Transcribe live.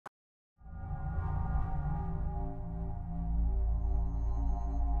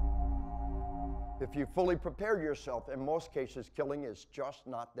If you fully prepare yourself, in most cases, killing is just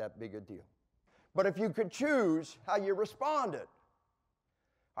not that big a deal. But if you could choose how you responded,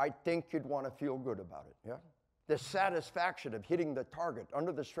 I think you'd want to feel good about it, yeah? The satisfaction of hitting the target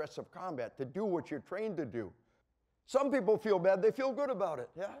under the stress of combat to do what you're trained to do. Some people feel bad, they feel good about it,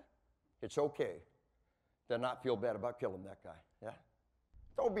 yeah? It's okay to not feel bad about killing that guy, yeah?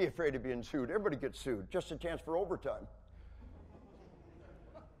 Don't be afraid of being sued. Everybody gets sued, just a chance for overtime.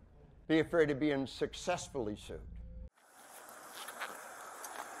 Be afraid of being successfully sued.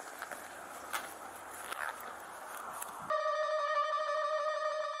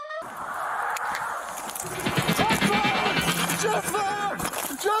 Shots fired!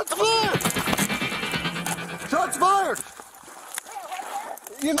 Shots fired! Shots fired!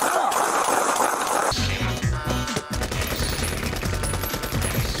 You know.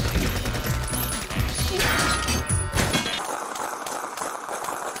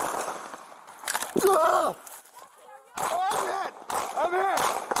 Oh, I'm hit!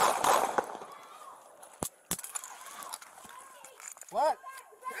 What?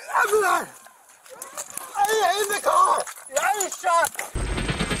 I'm not! In the car! I was shot!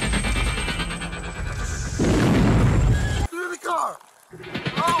 Through the car!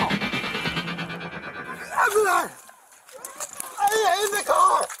 Oh! I'm not! In the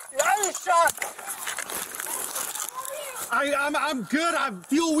car! I was shot! I'm good. I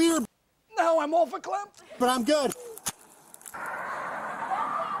feel weird. Now I'm off a cliff. But I'm good.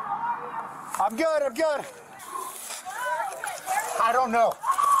 I'm good. I don't know.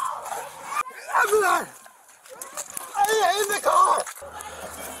 I'm not! In the car!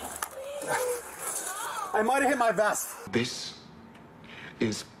 I might have hit my vest. This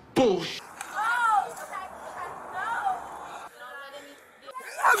is bullshit.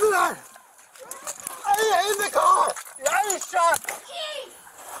 I'm not! In the car! I was shot!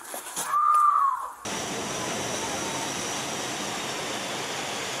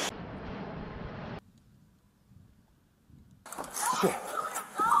 Shit.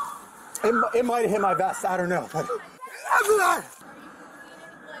 It might have hit my vest. I don't know. But I'm not!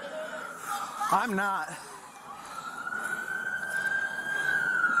 I'm not.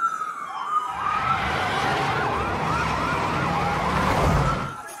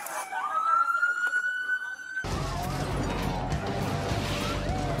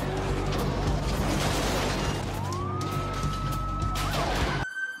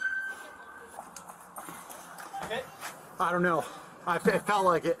 I don't know. It felt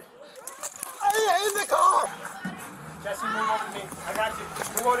like it. In the car! Jesse, move over to me. I got you.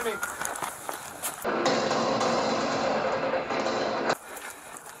 Move over to me.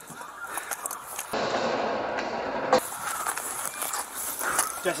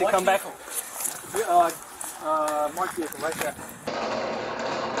 Jesse, come back. Mark vehicle, right there.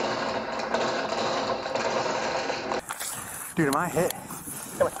 Dude, am I hit?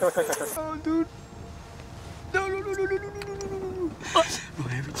 Come on. Oh, dude. No. Oh,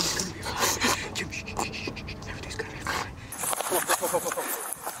 everything's gonna be fine. Jim, shh. Everything's gonna be fine. Come on.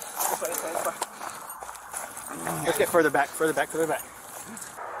 Let's get further back.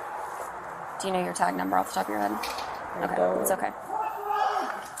 Do you know your tag number off the top of your head? Okay, it's okay.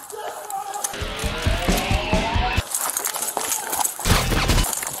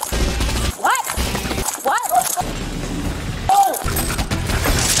 What? Oh!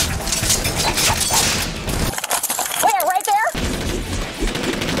 Where? Right there?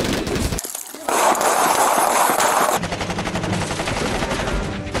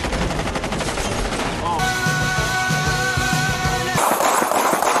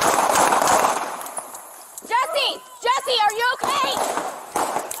 Jesse, are you okay?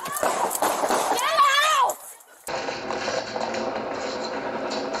 Get in the house!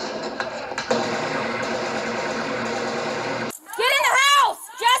 Get in the house!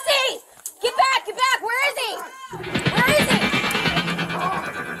 Jesse! Get back! Where is he?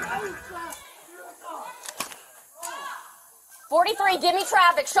 43, give me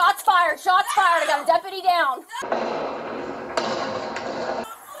traffic. Shots fired. I got a deputy down.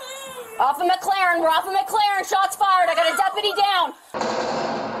 Off of McLaren. We're off of McLaren. Shots fired. I got a deputy down.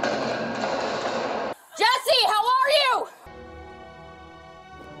 Jesse, how are you?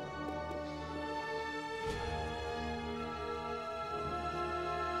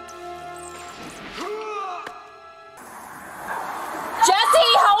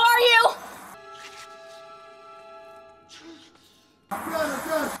 Jesse, how are you?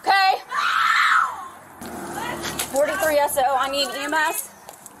 Okay. 43 SO, I need EMS.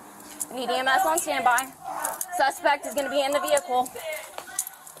 I need EMS on standby. Suspect is going to be in the vehicle.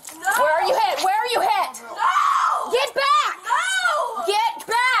 No. Where are you hit? No. Get back! No. Get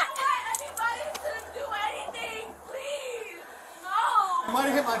back!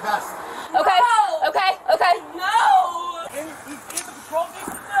 gonna hit my vest. Okay, okay, okay. No! In the patrol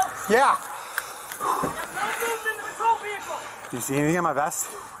vehicle still? Yeah. There's no movement in the patrol vehicle! Do you see anything in my vest?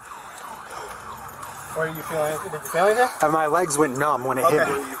 Or are you feeling anything? Did you feel anything? My legs went numb when it hit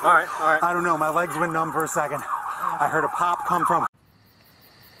me. Alright, alright. I don't know, my legs went numb for a second. I heard a pop come from...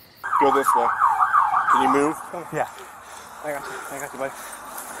 Go this way. Can you move? Yeah. I got you, buddy.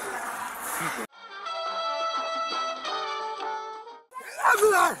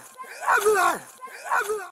 Everyone! Everyone! Everyone!